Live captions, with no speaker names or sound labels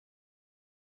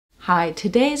Hi,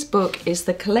 today's book is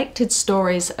The Collected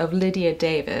Stories of Lydia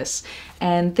Davis,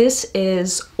 and this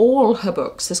is all her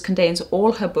books. This contains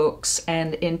all her books,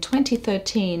 and in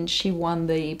 2013 she won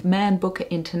the Man Booker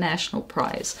International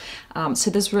Prize.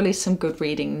 So there's really some good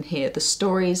reading in here. The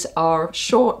stories are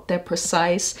short, they're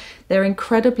precise, they're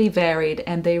incredibly varied,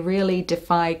 and they really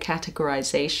defy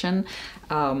categorization.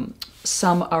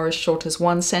 Some are as short as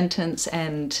one sentence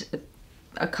and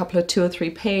a couple of 2 or 3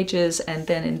 pages, and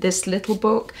then in this little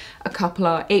book a couple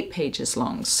are 8 pages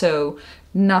long, so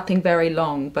nothing very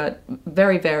long but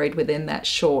very varied within that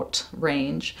short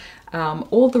range.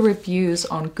 All the reviews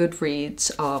on Goodreads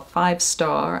are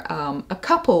 5-star, a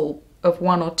couple of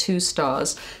 1 or 2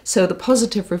 stars. So the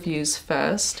positive reviews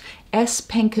first. S.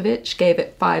 Penkovich gave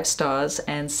it 5 stars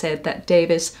and said that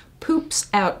Davis poops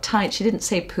out tiny, she didn't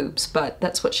say poops, but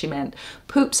that's what she meant,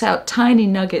 poops out tiny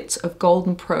nuggets of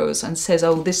golden prose and says,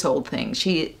 oh, this old thing.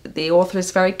 The author is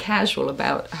very casual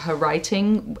about her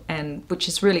writing, and which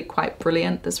is really quite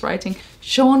brilliant, this writing.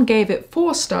 Sean gave it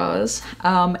 4 stars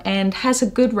and has a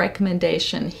good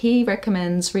recommendation. He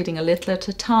recommends reading a little at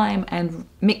a time and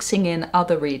mixing in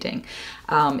other reading.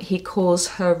 He calls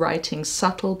her writing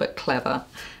subtle but clever.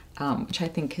 Which I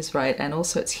think is right, and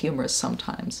also it's humorous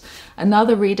sometimes.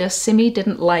 Another reader, Simi,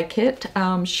 didn't like it.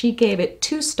 She gave it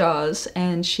 2 stars,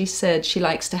 and she said she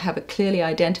likes to have a clearly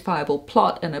identifiable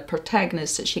plot and a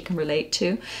protagonist that she can relate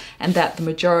to, and that the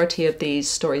majority of these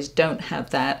stories don't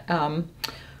have that.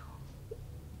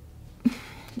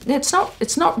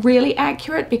 It's not really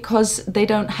accurate because they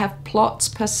don't have plots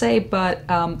per se, but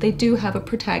they do have a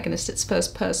protagonist. It's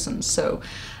first person, so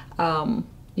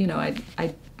you know,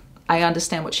 I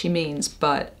understand what she means,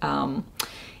 but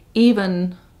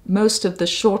even most of the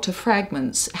shorter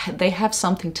fragments, they have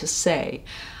something to say.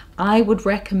 I would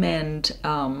recommend,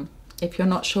 if you're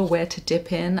not sure where to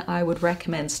dip in, I would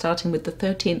recommend starting with The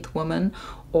 13th Woman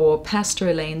or Pastor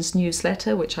Elaine's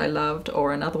newsletter, which I loved,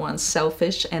 or another one,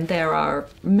 Selfish, and there are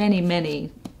many,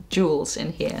 many jewels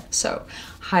in here, so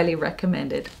highly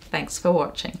recommended. Thanks for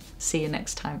watching. See you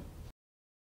next time.